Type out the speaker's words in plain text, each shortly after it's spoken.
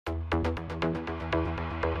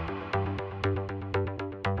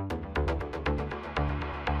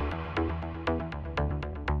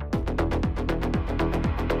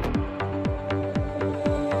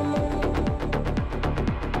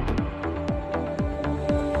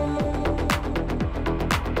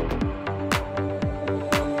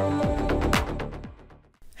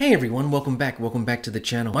Hey everyone, welcome back to the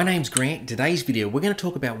channel. My name's Grant. In today's video, we're going to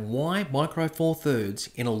talk about why Micro Four Thirds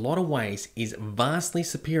in a lot of ways is vastly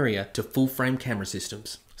superior to full frame camera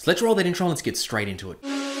systems. So let's roll that intro and let's get straight into it.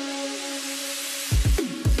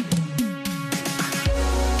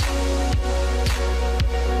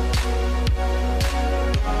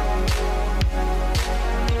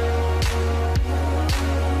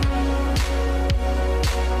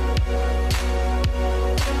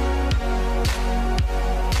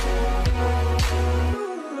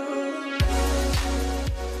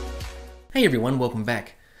 Hey everyone, welcome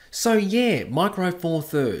back. So yeah, Micro Four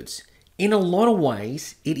Thirds. In a lot of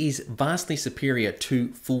ways, it is vastly superior to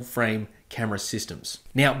full frame camera systems.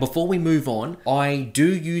 Now, before we move on, I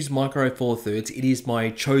do use Micro Four Thirds. It is my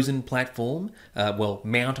chosen platform,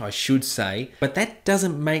 mount I should say, but that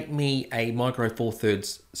doesn't make me a Micro Four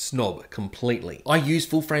Thirds snob completely. I use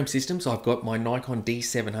full frame systems. I've got my Nikon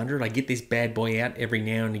D700. I get this bad boy out every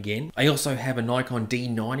now and again. I also have a Nikon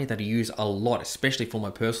D90 that I use a lot, especially for my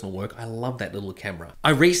personal work. I love that little camera.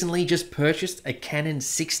 I recently just purchased a Canon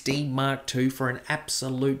 6D Mark II for an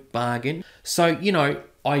absolute bargain. So, you know,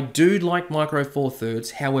 I do like Micro Four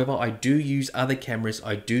Thirds, however, I do use other cameras,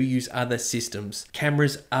 I do use other systems.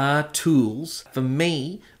 Cameras are tools. For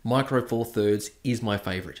me, Micro Four Thirds is my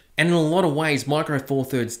favorite. And in a lot of ways, Micro Four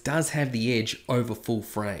Thirds does have the edge over full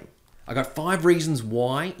frame. I got 5 reasons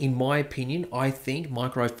why, in my opinion, I think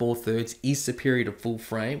Micro Four Thirds is superior to full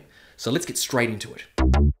frame. So let's get straight into it.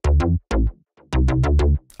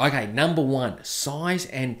 Okay, number 1, size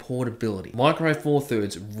and portability. Micro Four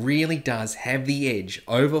Thirds really does have the edge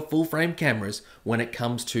over full frame cameras when it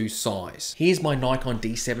comes to size. Here's my Nikon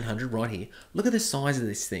D700 right here. Look at the size of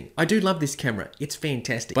this thing. I do love this camera, it's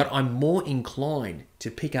fantastic, but I'm more inclined to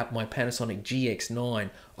pick up my Panasonic GX9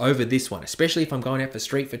 over this one, especially if I'm going out for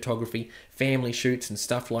street photography, family shoots and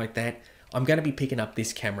stuff like that. I'm going to be picking up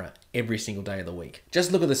this camera every single day of the week.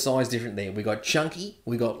 Just look at the size difference there. We got chunky,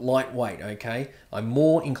 we got lightweight, okay? I'm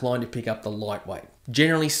more inclined to pick up the lightweight.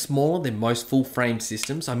 Generally smaller than most full frame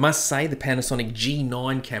systems. I must say the Panasonic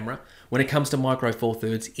G9 camera, when it comes to Micro Four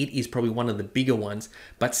Thirds, it is probably one of the bigger ones,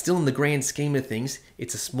 but still in the grand scheme of things,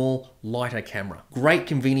 it's a small, lighter camera. Great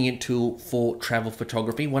convenient tool for travel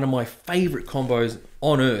photography. One of my favorite combos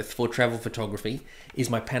on earth for travel photography is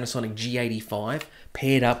my Panasonic G85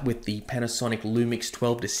 paired up with the Panasonic Lumix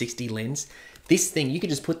 12-60 lens. This thing, you can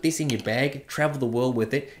just put this in your bag, travel the world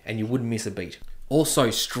with it, and you wouldn't miss a beat.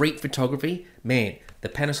 Also, street photography, man, the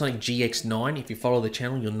Panasonic GX9, if you follow the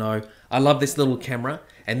channel, you'll know I love this little camera,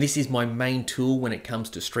 and this is my main tool when it comes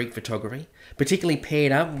to street photography, particularly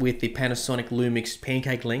paired up with the Panasonic Lumix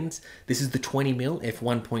pancake lens. This is the 20mm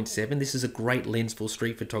f1.7. This is a great lens for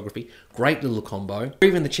street photography. Great little combo. Or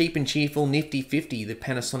even the cheap and cheerful nifty 50, the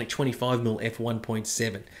Panasonic 25mm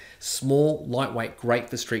f1.7. Small, lightweight, great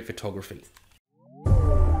for street photography.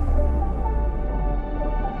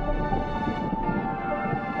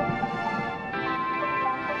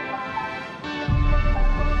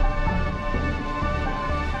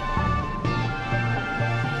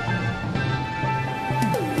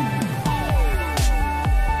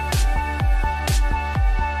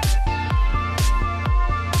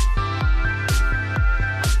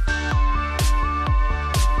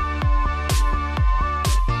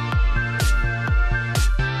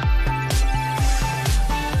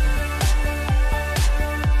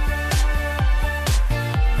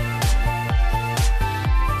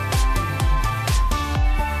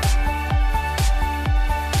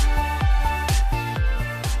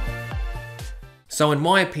 So in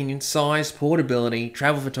my opinion, size, portability,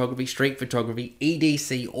 travel photography, street photography,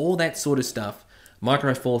 EDC, all that sort of stuff,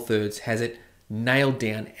 Micro Four Thirds has it nailed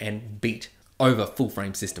down and beat over full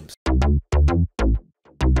frame systems.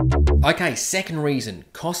 Okay, second reason,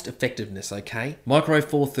 cost effectiveness, okay? Micro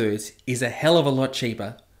Four Thirds is a hell of a lot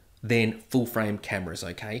cheaper than full frame cameras,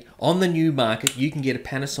 okay? On the new market, you can get a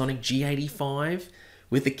Panasonic G85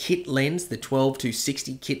 with the kit lens, the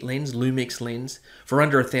 12-60 kit lens, Lumix lens, for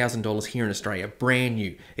under $1,000 here in Australia, brand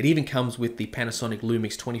new. It even comes with the Panasonic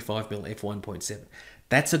Lumix 25mm f1.7.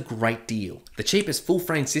 That's a great deal. The cheapest full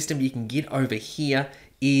frame system you can get over here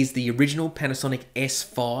is the original Panasonic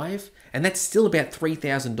S5, and that's still about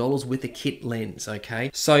 $3,000 with a kit lens,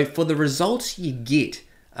 okay? So for the results you get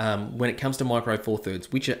when it comes to Micro Four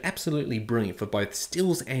Thirds, which are absolutely brilliant for both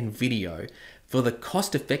stills and video, for the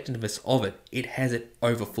cost effectiveness of it, it has it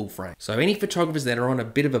over full frame. So any photographers that are on a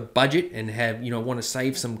bit of a budget and have, want to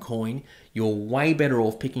save some coin, you're way better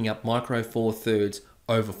off picking up Micro Four Thirds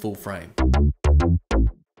over full frame.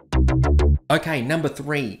 Okay, number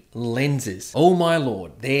 3, lenses. Oh my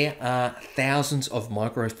lord, there are thousands of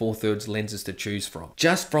micro four thirds lenses to choose from.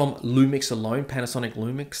 Just from Lumix alone, Panasonic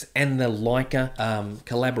Lumix, and the Leica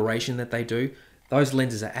collaboration that they do, those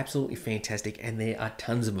lenses are absolutely fantastic, and there are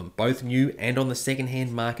tons of them, both new and on the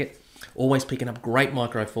second-hand market. Always picking up great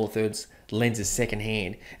micro four thirds lenses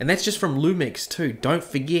secondhand, and that's just from Lumix too. Don't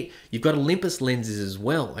forget, you've got Olympus lenses as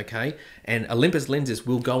well, okay? And Olympus lenses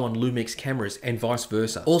will go on Lumix cameras and vice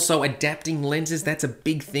versa. Also, adapting lenses, that's a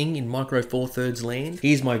big thing in micro four thirds land.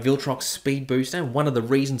 Here's my Viltrox speed booster. One of the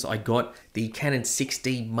reasons I got the Canon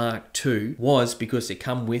 6D Mark II was because it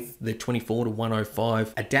come with the 24 to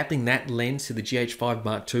 105. Adapting that lens to the GH5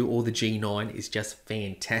 Mark II or the G9 is just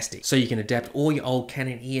fantastic. So you can adapt all your old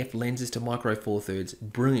Canon EF lenses to micro four thirds.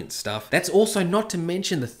 Brilliant stuff. That's also not to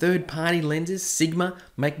mention the third-party lenses. Sigma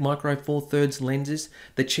make micro four thirds lenses.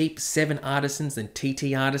 The cheap 7 Artisans and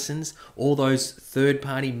TT Artisans, all those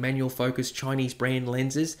third-party manual focus Chinese brand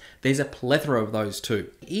lenses, there's a plethora of those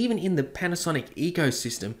too. Even in the Panasonic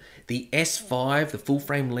ecosystem, the S5, the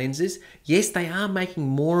full-frame lenses, yes, they are making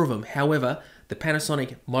more of them. However, the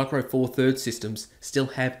Panasonic micro four thirds systems still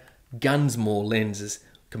have guns more lenses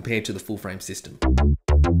compared to the full-frame system.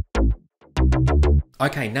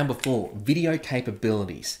 Okay, number 4, video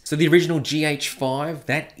capabilities. So the original GH5,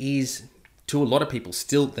 that is, to a lot of people,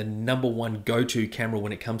 still the #1 go-to camera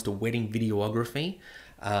when it comes to wedding videography.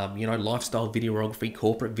 You know, lifestyle videography,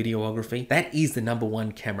 corporate videography. That is the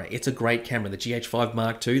 #1 camera. It's a great camera. The GH5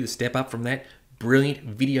 Mark II, the step up from that, brilliant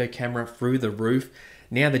video camera through the roof.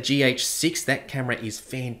 Now the GH6, that camera is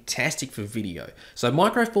fantastic for video. So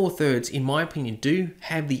micro four thirds, in my opinion, do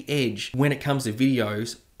have the edge when it comes to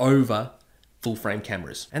videos over full frame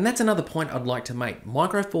cameras. And that's another point I'd like to make.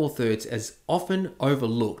 Micro four thirds is often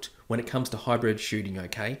overlooked when it comes to hybrid shooting,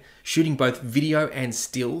 okay? Shooting both video and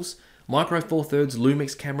stills. Micro four thirds,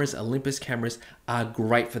 Lumix cameras, Olympus cameras are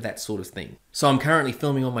great for that sort of thing. So I'm currently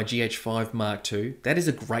filming on my GH5 Mark II. That is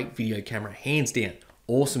a great video camera, hands down.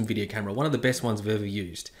 Awesome video camera, one of the best ones I've ever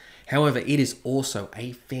used. However, it is also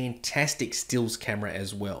a fantastic stills camera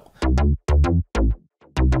as well.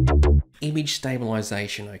 Image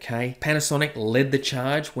stabilization, okay? Panasonic led the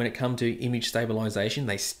charge when it comes to image stabilization.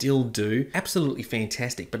 They still do. Absolutely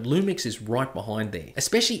fantastic, but Lumix is right behind there.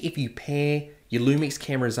 Especially if you pair your Lumix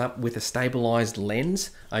cameras up with a stabilized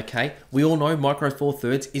lens, okay? We all know micro four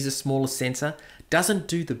thirds is a smaller sensor, doesn't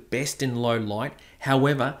do the best in low light.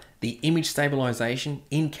 However, the image stabilization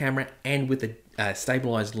in camera and with a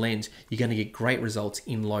stabilized lens, you're gonna get great results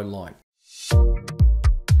in low light.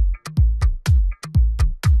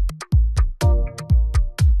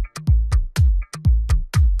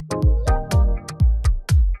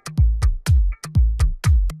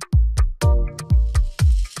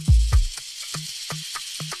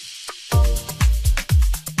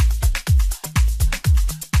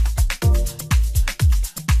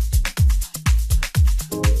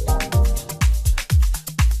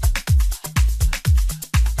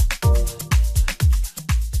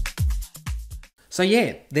 So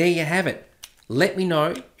yeah, there you have it. Let me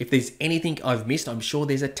know if there's anything I've missed. I'm sure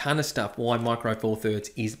there's a ton of stuff why micro four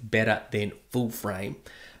thirds is better than full frame.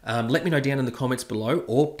 Let me know down in the comments below,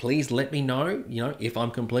 or please let me know, if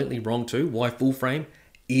I'm completely wrong too, why full frame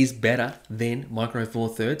is better than micro four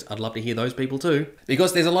thirds. I'd love to hear those people too,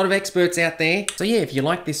 because there's a lot of experts out there. So yeah, if you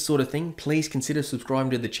like this sort of thing, please consider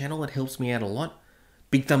subscribing to the channel. It helps me out a lot.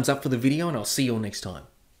 Big thumbs up for the video, and I'll see you all next time.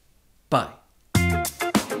 Bye.